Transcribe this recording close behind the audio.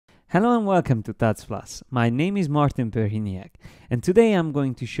Hello and welcome to Tuts Plus. My name is Martin Perhiniak, and today I'm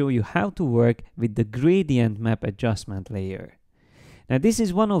going to show you how to work with the gradient map adjustment layer. Now this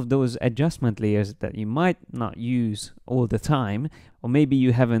is one of those adjustment layers that you might not use all the time, or maybe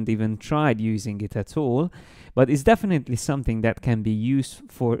you haven't even tried using it at all, but it's definitely something that can be used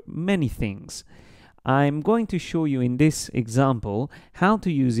for many things. I'm going to show you in this example how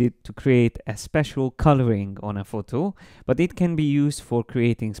to use it to create a special coloring on a photo, but it can be used for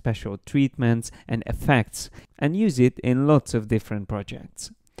creating special treatments and effects and use it in lots of different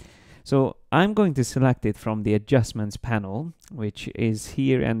projects. So I'm going to select it from the adjustments panel, which is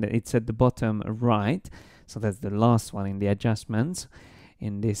here and it's at the bottom right. So that's the last one in the adjustments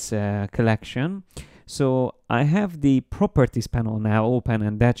in this collection. So I have the properties panel now open,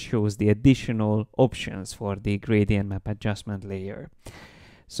 and that shows the additional options for the gradient map adjustment layer.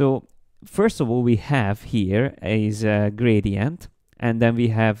 So first of all, we have here is a gradient, and then we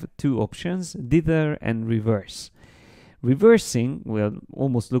have two options, dither and reverse. Reversing will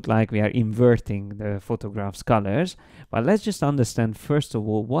almost look like we are inverting the photograph's colors, but let's just understand first of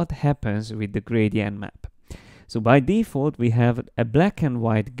all what happens with the gradient map. So by default, we have a black and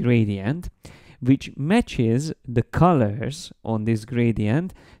white gradient, which matches the colors on this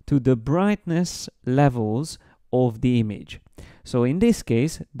gradient to the brightness levels of the image. So in this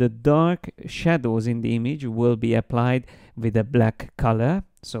case, the dark shadows in the image will be applied with a black color.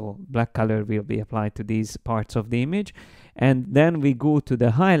 So black color will be applied to these parts of the image. And then we go to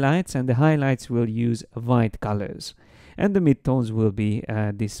the highlights, and the highlights will use white colors. And the midtones will be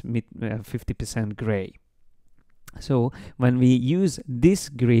this 50% gray. So when we use this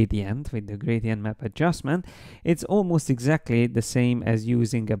gradient with the gradient map adjustment, it's almost exactly the same as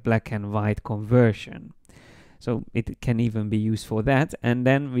using a black and white conversion. So it can even be used for that, and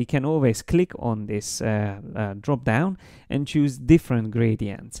then we can always click on this drop down and choose different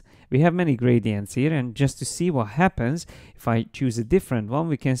gradients. We have many gradients here, and just to see what happens if I choose a different one,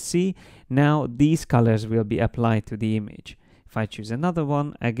 we can see now these colors will be applied to the image. If I choose another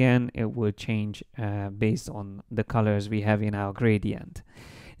one, again, it will change based on the colors we have in our gradient.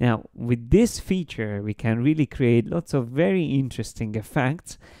 Now, with this feature, we can really create lots of very interesting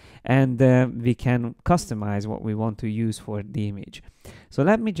effects, and we can customize what we want to use for the image. So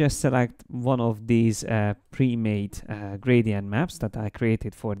let me just select one of these pre-made gradient maps that I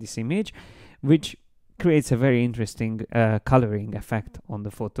created for this image, which creates a very interesting coloring effect on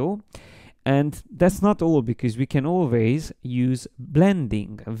the photo. And that's not all, because we can always use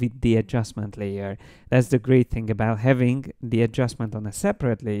blending with the adjustment layer. That's the great thing about having the adjustment on a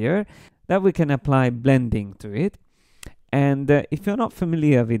separate layer, that we can apply blending to it. And if you're not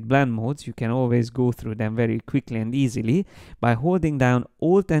familiar with blend modes, you can always go through them very quickly and easily by holding down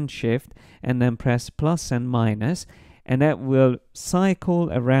Alt and Shift and then press plus and minus, and that will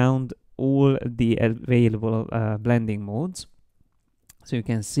cycle around all the available blending modes. So you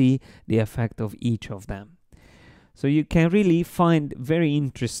can see the effect of each of them. So you can really find very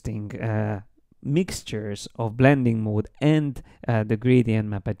interesting mixtures of blending mode and the gradient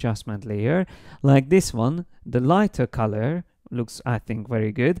map adjustment layer. Like this one, the lighter color looks, I think,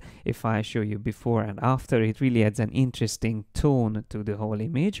 very good. If I show you before and after, it really adds an interesting tone to the whole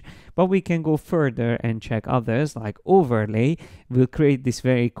image. But we can go further and check others, like overlay will create this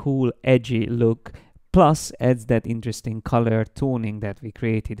very cool edgy look, plus adds that interesting color toning that we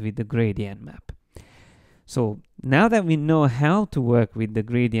created with the gradient map. So now that we know how to work with the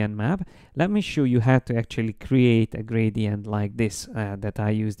gradient map, let me show you how to actually create a gradient like this that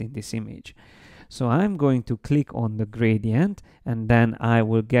I used in this image. So I'm going to click on the gradient, and then I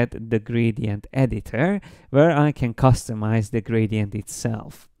will get the gradient editor where I can customize the gradient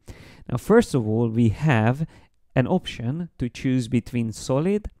itself. Now, first of all, we have an option to choose between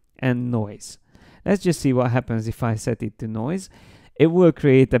solid and noise. Let's just see what happens if I set it to noise. It will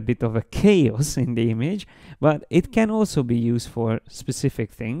create a bit of a chaos in the image, but it can also be used for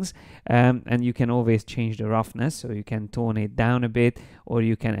specific things, and you can always change the roughness, so you can tone it down a bit, or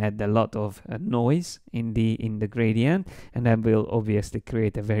you can add a lot of noise in the gradient, and that will obviously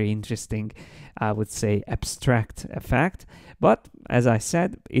create a very interesting, I would say, abstract effect. But as I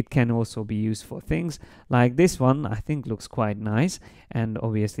said, it can also be used for things like this one. I think looks quite nice, and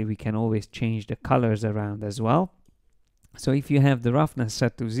obviously we can always change the colors around as well. So if you have the roughness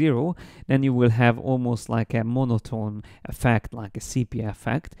set to 0, then you will have almost like a monotone effect, like a sepia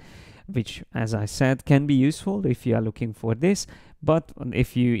effect, which, as I said, can be useful if you are looking for this. But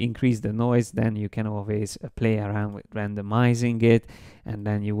if you increase the noise, then you can always play around with randomizing it, and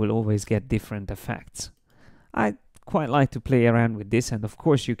then you will always get different effects. I quite like to play around with this, and of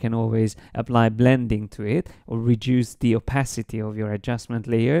course you can always apply blending to it or reduce the opacity of your adjustment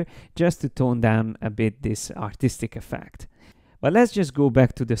layer just to tone down a bit this artistic effect. But let's just go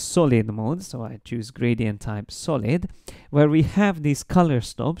back to the solid mode. So I choose gradient type solid, where we have these color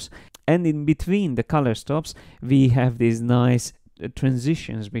stops, and in between the color stops we have these nice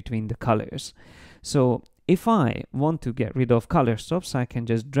transitions between the colors. So if I want to get rid of color stops, I can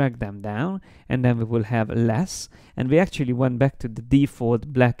just drag them down, and then we will have less, and we actually went back to the default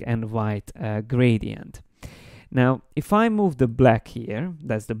black and white gradient. Now if I move the black here,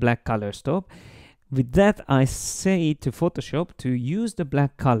 that's the black color stop, with that I say to Photoshop to use the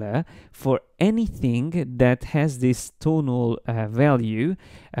black color for anything that has this tonal value,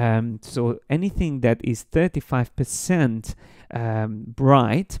 so anything that is 35%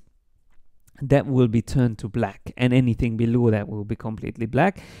 bright, that will be turned to black, and anything below that will be completely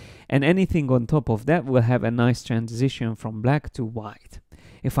black, and anything on top of that will have a nice transition from black to white.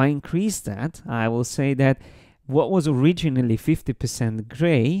 If I increase that, I will say that what was originally 50%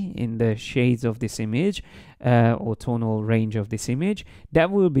 gray in the shades of this image, or tonal range of this image,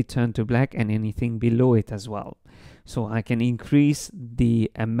 that will be turned to black, and anything below it as well. So I can increase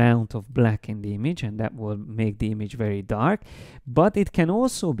the amount of black in the image, and that will make the image very dark. But it can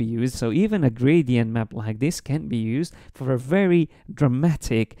also be used, so even a gradient map like this can be used for a very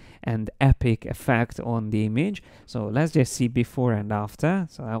dramatic and epic effect on the image. So let's just see before and after.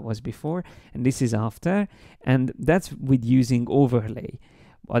 So that was before, and this is after, and that's with using overlay.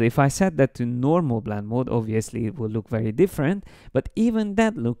 But if I set that to normal blend mode, obviously it will look very different, but even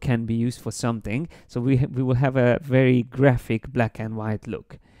that look can be used for something. So we will have a very graphic black and white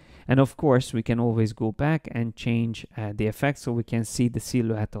look. And of course we can always go back and change the effect so we can see the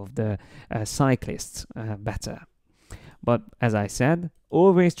silhouette of the cyclists better. But as I said,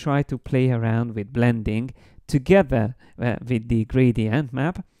 always try to play around with blending together with the gradient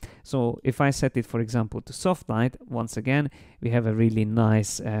map. So if I set it, for example, to soft light, once again we have a really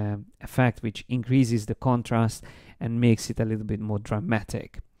nice effect which increases the contrast and makes it a little bit more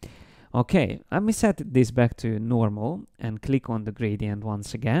dramatic. Okay, let me set this back to normal and click on the gradient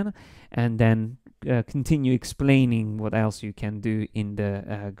once again, and then continue explaining what else you can do in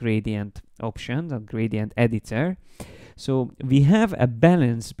the gradient option, the gradient editor. So we have a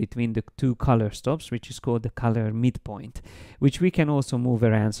balance between the two color stops, which is called the color midpoint, which we can also move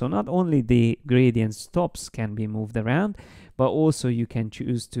around. So not only the gradient stops can be moved around, but also you can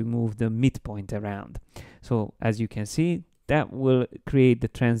choose to move the midpoint around. So as you can see, that will create the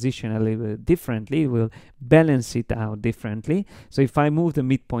transition a little differently, will balance it out differently. So if I move the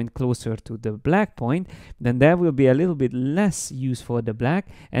midpoint closer to the black point, then there will be a little bit less use for the black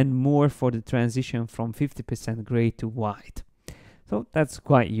and more for the transition from 50% gray to white. So that's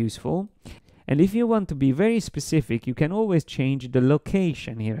quite useful. And if you want to be very specific, you can always change the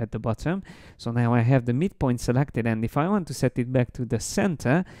location here at the bottom. So now I have the midpoint selected, and if I want to set it back to the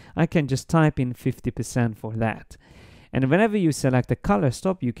center, I can just type in 50% for that. And whenever you select a color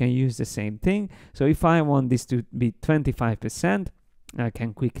stop, you can use the same thing. So if I want this to be 25%, I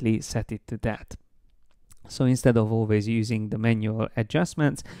can quickly set it to that. So instead of always using the manual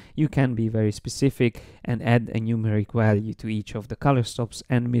adjustments, you can be very specific and add a numeric value to each of the color stops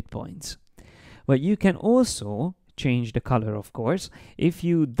and midpoints. But you can also change the color, of course. If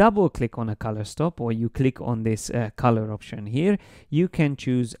you double click on a color stop, or you click on this color option here, you can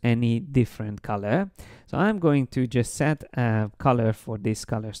choose any different color. So I'm going to just set a color for this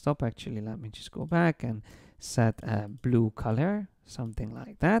color stop. Actually, let me just go back and set a blue color, something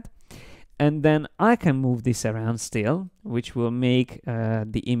like that. And then I can move this around still, which will make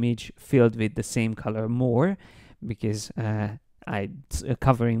the image filled with the same color more, because I'm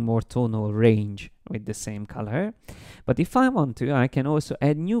covering more tonal range with the same color. But if I want to, I can also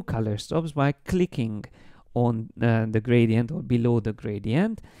add new color stops by clicking on the gradient or below the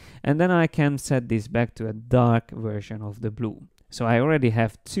gradient, and then I can set this back to a dark version of the blue. So I already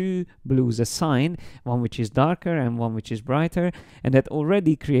have two blues assigned, one which is darker and one which is brighter, and that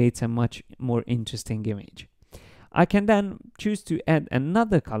already creates a much more interesting image. I can then choose to add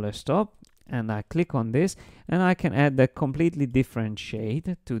another color stop, and I click on this, and I can add a completely different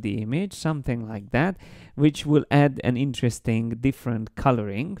shade to the image, something like that, which will add an interesting different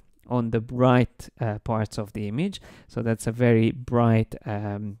coloring on the bright parts of the image. So that's a very bright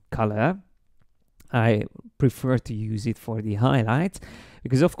color. I prefer to use it for the highlights,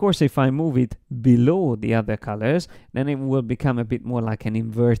 because of course if I move it below the other colors, then it will become a bit more like an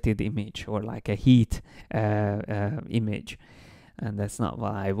inverted image or like a heat image. and that's not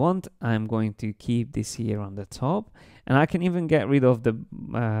what I want. I'm going to keep this here on the top, and I can even get rid of the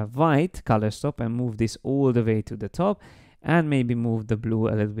white color stop and move this all the way to the top, and maybe move the blue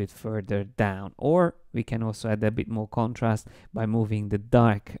a little bit further down. Or we can also add a bit more contrast by moving the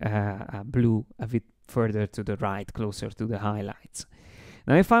dark blue a bit further to the right, closer to the highlights.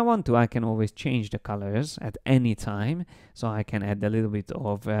 Now, if I want to, I can always change the colors at any time. So I can add a little bit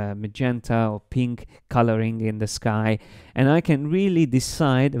of magenta or pink coloring in the sky, and I can really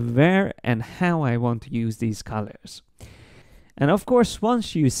decide where and how I want to use these colors. And of course,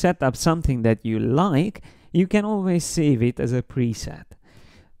 once you set up something that you like, you can always save it as a preset.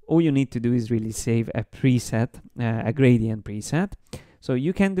 All you need to do is really save a preset, a gradient preset. So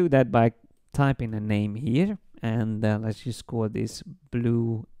you can do that by typing a name here. And let's just call this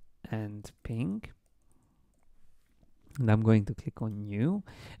blue and pink. And I'm going to click on new,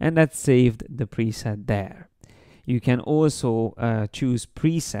 and that saved the preset there. You can also choose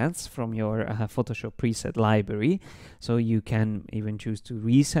presets from your Photoshop preset library. So you can even choose to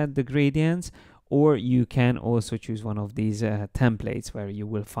reset the gradients, or you can also choose one of these templates where you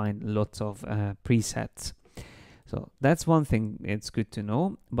will find lots of presets. So that's one thing it's good to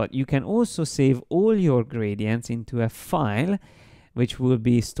know, but you can also save all your gradients into a file which will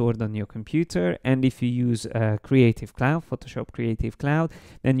be stored on your computer. And if you use Creative Cloud, Photoshop Creative Cloud,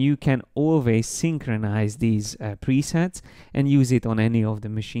 then you can always synchronize these presets and use it on any of the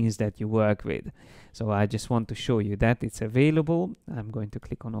machines that you work with. So I just want to show you that it's available. I'm going to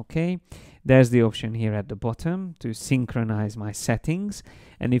click on OK. There's the option here at the bottom to synchronize my settings.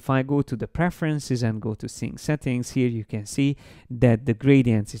 And if I go to the preferences and go to sync settings, here you can see that the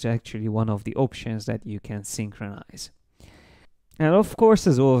gradients is actually one of the options that you can synchronize. And of course,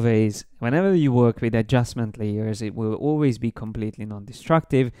 as always, whenever you work with adjustment layers, it will always be completely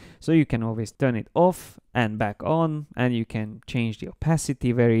non-destructive. So you can always turn it off and back on, and you can change the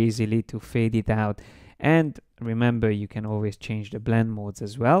opacity very easily to fade it out. And remember, you can always change the blend modes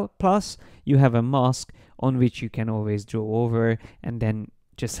as well. Plus, you have a mask on which you can always draw over and then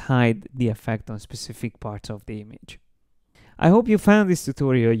just hide the effect on specific parts of the image. I hope you found this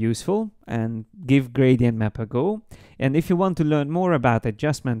tutorial useful, and give Gradient Map a go. And if you want to learn more about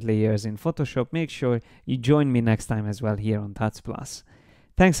adjustment layers in Photoshop, make sure you join me next time as well here on Tuts Plus.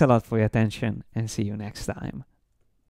 Thanks a lot for your attention, and see you next time.